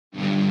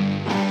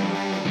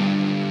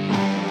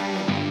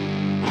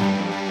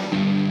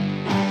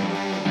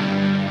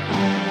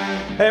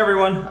Hey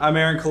everyone, I'm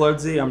Aaron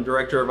Kolodzi. I'm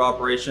Director of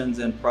Operations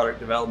and Product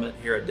Development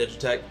here at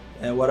DigiTech.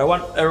 And what I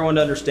want everyone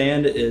to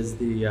understand is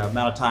the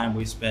amount of time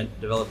we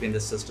spent developing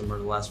this system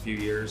over the last few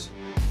years.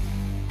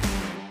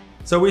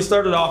 So we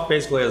started off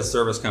basically as a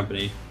service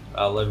company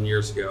 11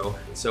 years ago.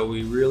 So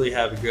we really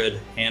have a good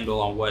handle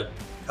on what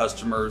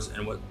customers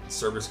and what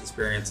service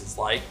experience is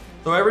like.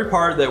 So every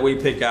part that we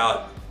pick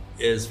out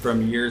is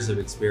from years of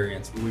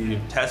experience.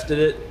 We've tested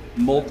it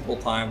multiple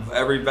times.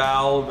 Every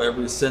valve,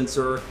 every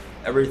sensor,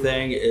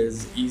 everything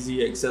is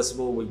easy,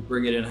 accessible. We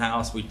bring it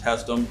in-house, we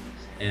test them,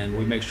 and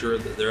we make sure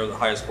that they're the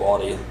highest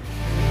quality.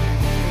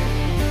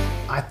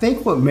 I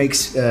think what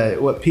makes,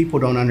 what people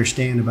don't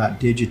understand about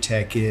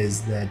DigiTech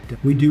is that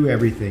we do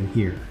everything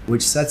here,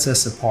 which sets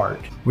us apart.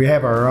 We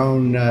have our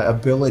own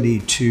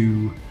ability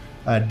to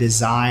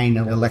design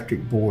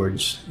electric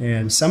boards.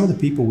 And some of the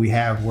people we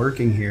have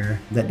working here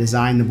that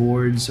design the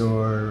boards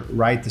or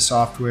write the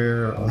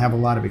software have a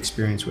lot of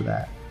experience with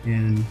that.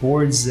 And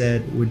boards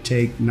that would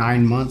take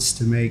 9 months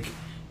to make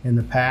in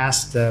the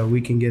past,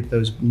 we can get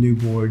those new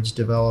boards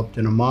developed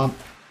in a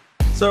month.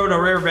 So in a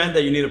rare event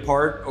that you need a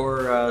part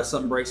or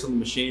something breaks on the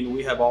machine,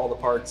 we have all the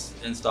parts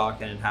in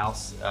stock and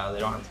in-house. They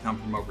don't have to come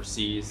from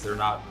overseas. They're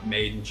not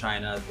made in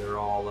China. They're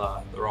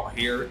all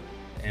here,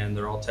 and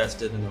they're all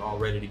tested and they're all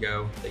ready to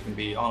go. They can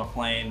be on a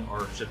plane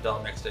or shipped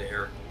out next day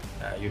air.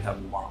 You'd have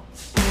them tomorrow.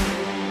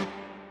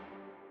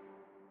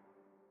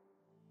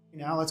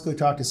 Now let's go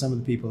talk to some of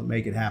the people that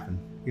make it happen.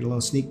 Get a little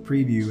sneak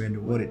preview into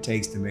what it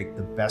takes to make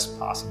the best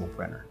possible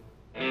printer.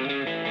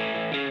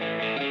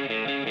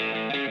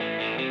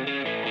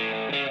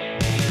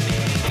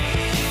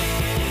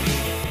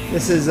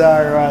 This is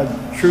our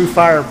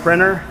TruFire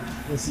printer.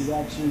 This is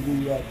actually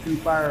the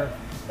TruFire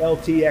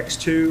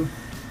LTX2,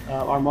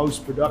 our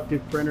most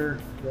productive printer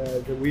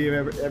that we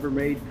have ever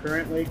made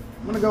currently.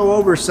 I'm going to go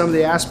over some of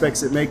the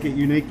aspects that make it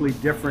uniquely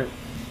different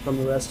from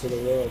the rest of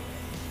the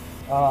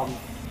world.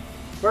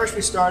 First,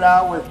 we start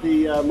out with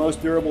the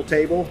most durable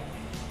table.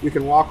 You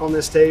can walk on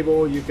this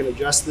table, you can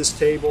adjust this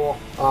table.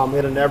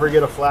 It'll never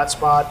get a flat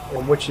spot,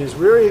 which is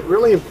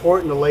really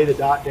important to lay the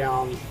dot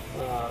down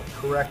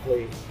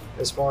correctly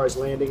as far as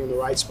landing in the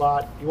right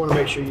spot. You want to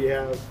make sure you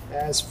have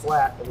as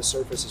flat of a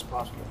surface as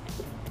possible.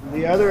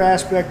 The other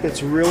aspect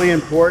that's really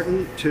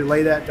important to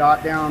lay that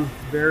dot down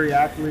very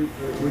accurately,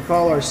 we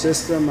call our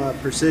system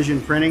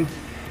precision printing.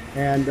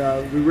 And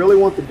we really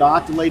want the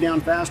dot to lay down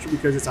faster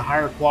because it's a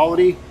higher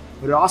quality,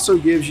 but it also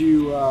gives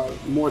you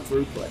more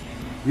throughput.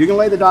 You can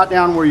lay the dot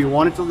down where you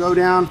want it to go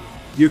down.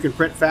 You can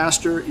print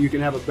faster, you can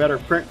have a better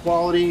print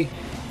quality,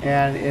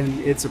 and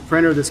it's a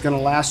printer that's going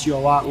to last you a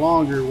lot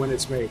longer when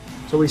it's made.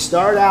 So we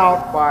start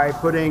out by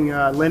putting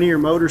linear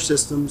motor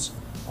systems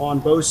on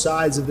both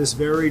sides of this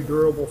very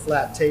durable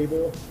flat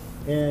table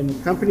and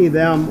accompany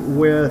them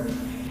with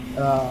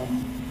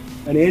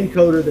an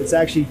encoder that's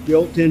actually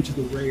built into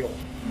the rail.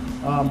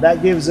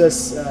 That gives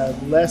us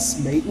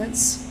less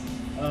maintenance.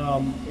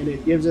 And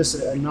it gives us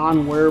a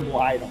non-wearable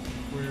item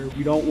where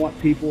we don't want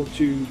people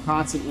to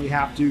constantly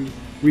have to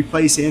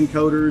replace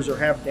encoders or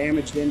have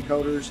damaged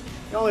encoders.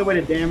 The only way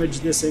to damage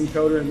this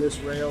encoder and this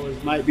rail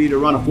might be to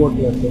run a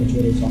forklift into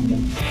it or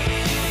something.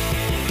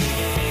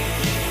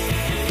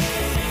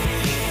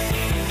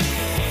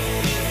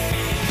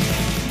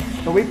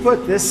 So we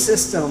put this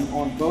system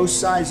on both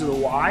sides of the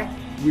Y.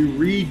 We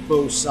read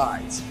both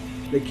sides.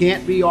 They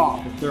can't be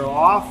off. If they're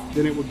off,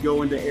 then it would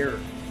go into error.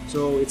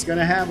 So it's going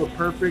to have a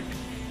perfect,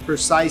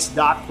 precise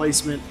dot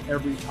placement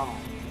every time.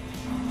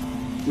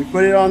 We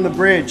put it on the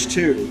bridge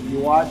too. You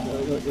watch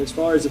as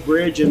far as the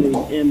bridge and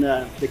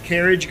the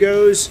carriage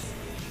goes.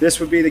 This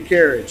would be the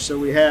carriage. So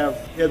we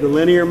have the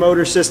linear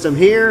motor system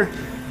here,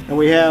 and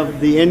we have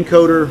the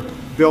encoder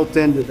built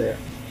into there.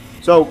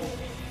 So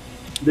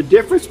the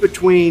difference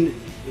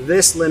between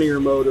this linear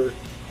motor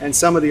and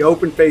some of the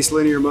open face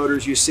linear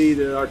motors you see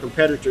that our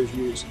competitors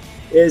use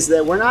is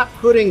that we're not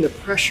putting the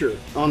pressure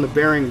on the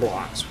bearing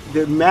blocks.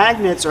 The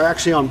magnets are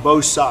actually on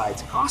both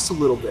sides. It costs a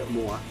little bit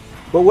more.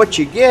 But what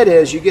you get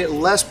is you get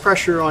less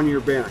pressure on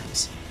your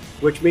bearings,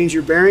 which means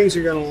your bearings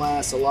are going to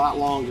last a lot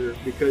longer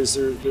because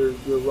they're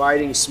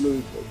riding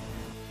smoothly.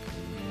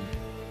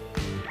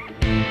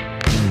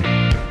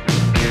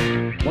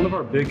 One of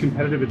our big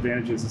competitive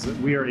advantages is that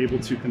we are able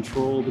to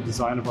control the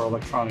design of our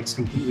electronics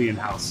completely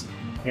in-house.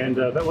 And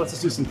that lets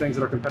us do some things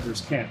that our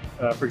competitors can't.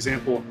 For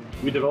example,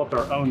 we developed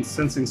our own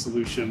sensing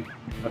solution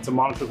to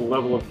monitor the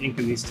level of ink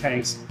in these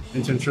tanks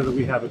and to ensure that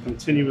we have a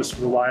continuous,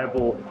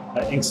 reliable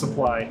ink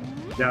supply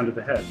down to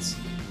the heads.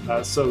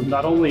 So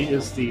not only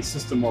is the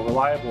system more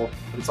reliable,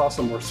 but it's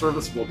also more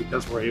serviceable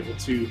because we're able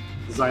to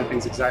design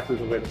things exactly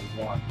the way that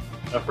we want.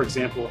 For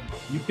example,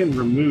 you can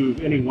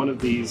remove any one of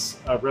these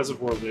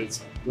reservoir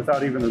lids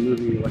without even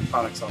removing the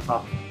electronics on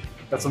top of it.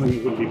 That's something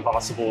that wouldn't be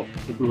possible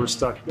if we were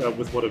stuck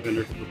with what a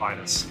vendor could provide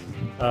us.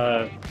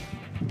 The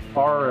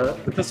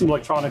custom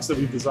electronics that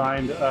we've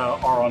designed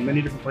are on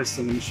many different places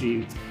in the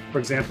machine. For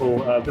example,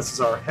 this is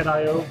our head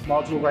I/O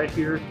module right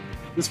here.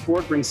 This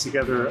board brings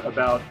together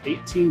about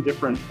 18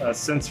 different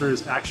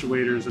sensors,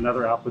 actuators, and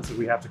other outputs that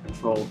we have to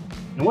control.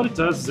 And what it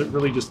does is it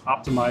really just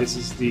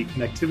optimizes the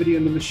connectivity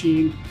in the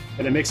machine,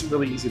 and it makes it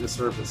really easy to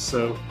service.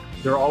 So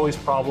there are always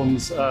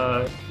problems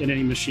in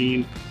any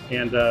machine,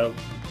 and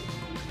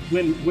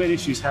when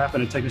issues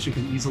happen, a technician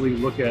can easily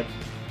look at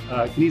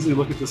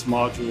this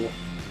module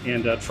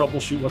and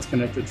troubleshoot what's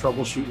connected,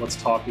 troubleshoot what's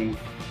talking,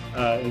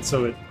 and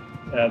so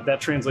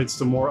that translates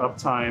to more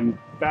uptime,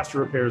 faster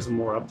repairs, and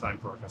more uptime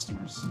for our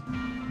customers.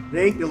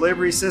 The ink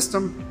delivery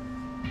system,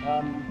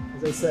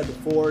 as I said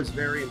before, is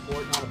very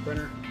important on a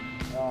printer.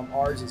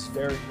 Ours is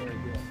very, very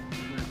good.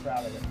 I'm very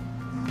proud of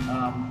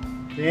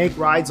it. The ink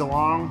rides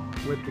along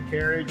with the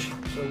carriage,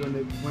 so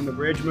when the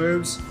bridge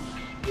moves,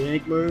 the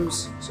ink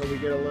moves, so we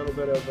get a little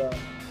bit of a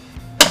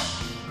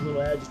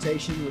little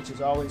agitation, which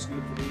is always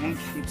good for the ink.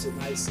 Keeps it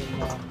nice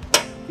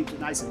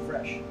and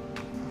fresh.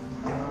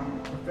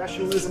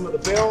 Professionalism of the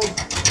build,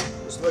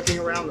 just looking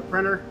around the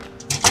printer,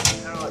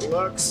 how it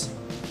looks.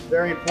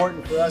 Very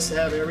important for us to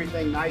have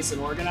everything nice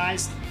and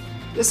organized.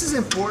 This is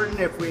important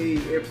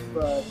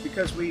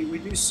because we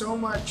do so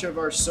much of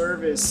our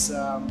service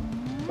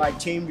by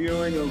team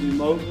viewing or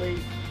remotely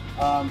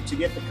to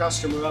get the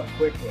customer up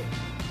quickly.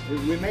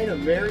 We made a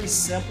very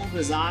simple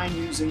design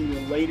using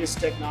the latest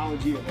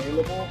technology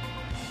available,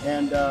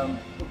 and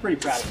we're pretty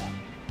proud of that.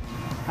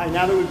 All right,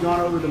 now that we've gone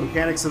over the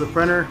mechanics of the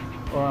printer,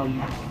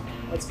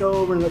 let's go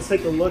over and let's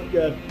take a look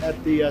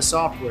at the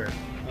software,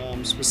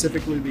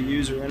 specifically the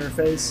user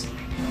interface.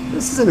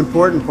 This is an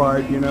important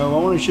part, you know.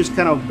 I want to just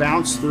kind of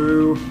bounce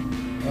through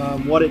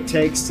what it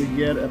takes to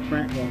get a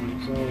print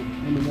going. So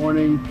in the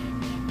morning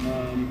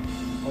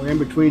or in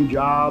between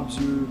jobs,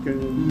 you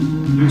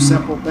can do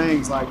simple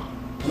things like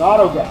an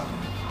auto guide.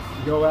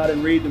 You go out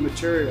and read the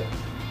material.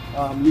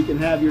 You can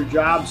have your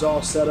jobs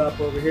all set up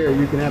over here.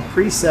 You can have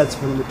presets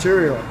for the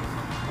material.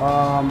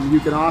 You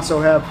can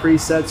also have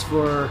presets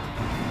for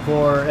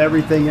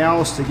everything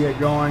else to get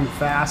going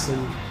fast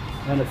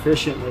and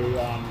efficiently.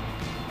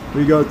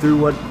 We go through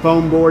what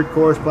foam board,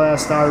 coarse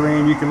glass,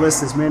 styrene. You can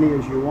list as many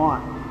as you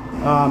want.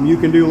 You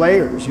can do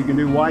layers. You can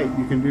do white.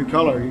 You can do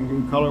color. You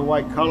can do color,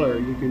 white, color.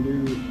 You can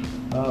do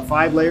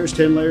 5 layers,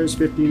 10 layers,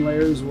 15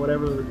 layers,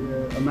 whatever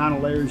amount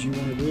of layers you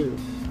want to do.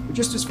 But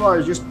just as far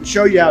as just to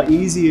show you how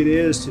easy it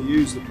is to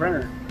use the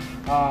printer,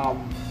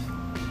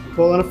 you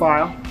pull in a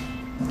file,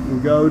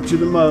 you go to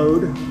the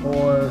mode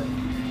or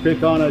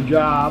pick on a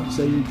job,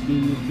 say you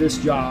do this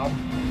job.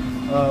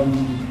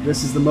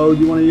 This is the mode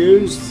you want to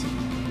use.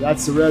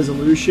 That's the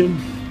resolution,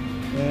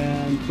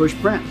 and push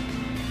print.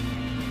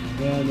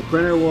 And the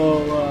printer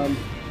will,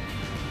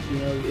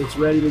 it's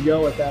ready to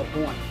go at that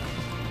point.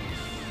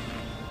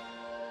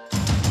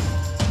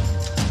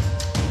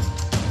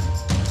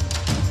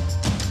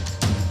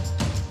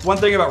 One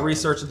thing about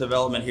research and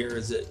development here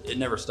is it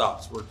never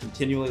stops. We're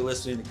continually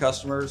listening to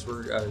customers,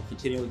 we're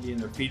continually getting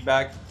their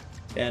feedback,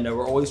 and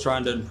we're always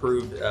trying to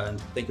improve and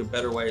think of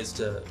better ways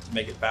to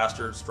make it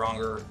faster,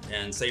 stronger,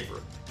 and safer.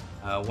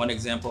 One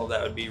example of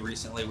that would be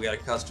recently we had a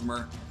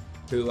customer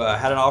who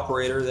had an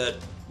operator that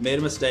made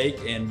a mistake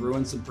and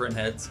ruined some print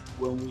heads.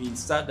 When we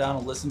sat down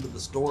and listened to the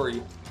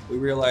story, we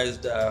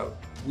realized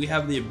we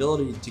have the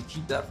ability to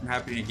keep that from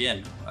happening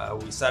again.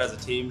 We sat as a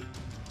team,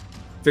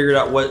 figured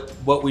out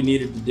what we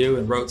needed to do,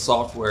 and wrote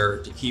software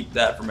to keep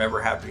that from ever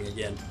happening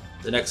again.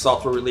 The next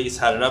software release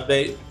had an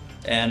update,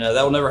 and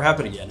that will never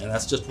happen again. And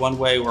that's just one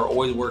way we're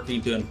always working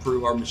to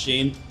improve our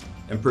machine,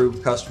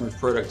 improve customers'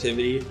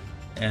 productivity,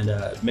 and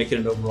make it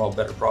an overall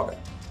better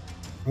product.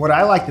 What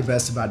I like the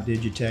best about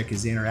DigiTech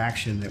is the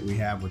interaction that we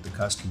have with the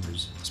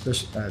customers,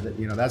 especially,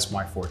 that's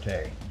my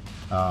forte.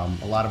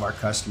 A lot of our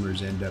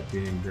customers end up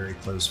being very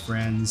close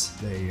friends.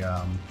 They,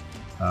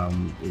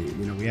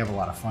 we have a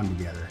lot of fun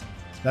together.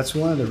 That's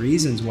one of the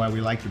reasons why we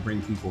like to bring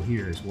people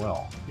here as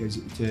well, is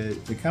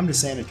to come to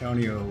San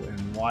Antonio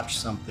and watch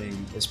something,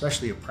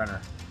 especially a printer.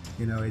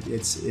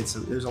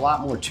 There's a lot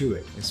more to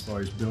it as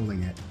far as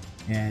building it,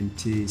 and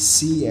to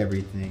see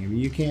everything. I mean,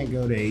 you can't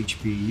go to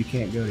HP, you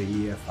can't go to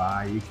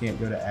EFI, you can't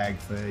go to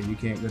AGFA, you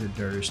can't go to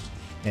Durst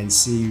and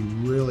see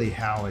really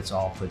how it's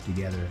all put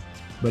together.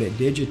 But at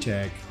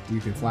DigiTech,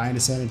 you can fly into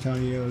San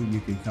Antonio, you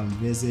can come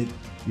visit,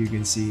 you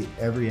can see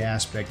every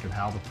aspect of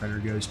how the printer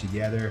goes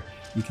together,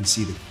 you can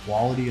see the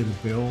quality of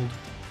the build,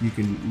 you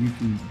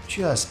can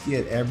just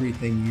get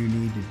everything you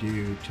need to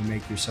do to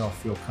make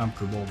yourself feel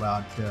comfortable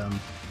about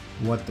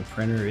what the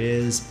printer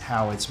is,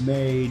 how it's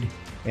made,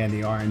 and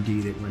the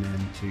R&D that went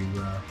into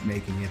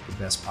making it the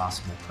best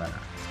possible printer.